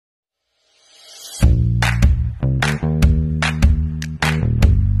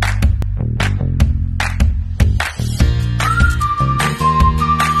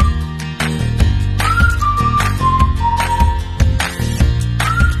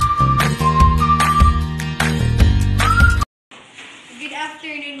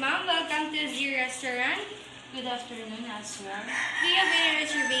as well. Do you have any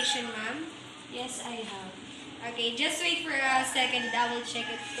reservation, ma'am? Yes, I have. Okay, just wait for a second. I will check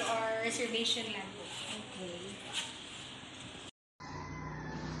it to our reservation lab. Okay.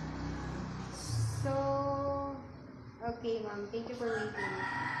 So, okay, ma'am. Thank you for waiting.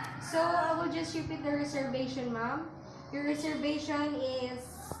 So, I will just repeat the reservation, ma'am. Your reservation is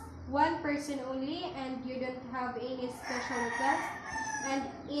one person only, and you don't have any special request. And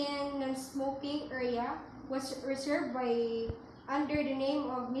in non-smoking area was reserved by under the name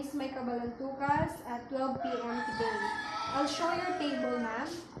of Miss Maika Balantucas at 12 p.m. today. I'll show your table, ma'am.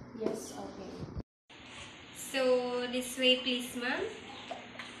 Yes, okay. So, this way, please, ma'am.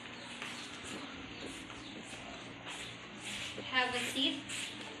 Have a seat.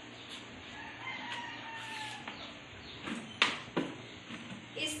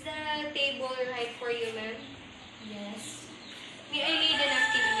 Is the table right for you, ma'am? Yes. May I lay the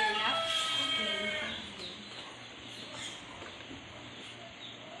napkin in your lap? Okay.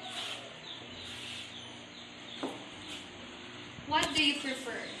 What do you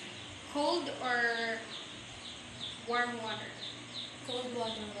prefer? Cold or warm water? Cold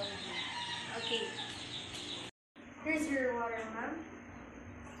water only. Okay. Here's your water, ma'am.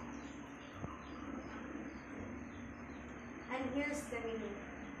 And here's the menu.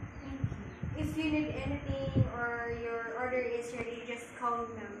 Thank you. If you need anything or your order is ready, just call me,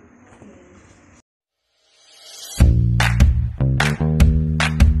 ma'am.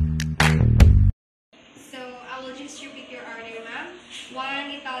 So I will just repeat your order, ma'am.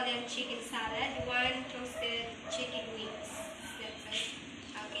 1 Italian chicken salad, 1 toasted chicken wings. That's it.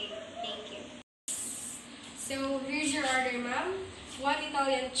 Okay, thank you. So here's your order, ma'am. 1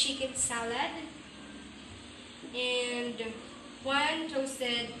 Italian chicken salad and 1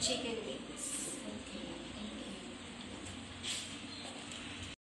 toasted chicken wings.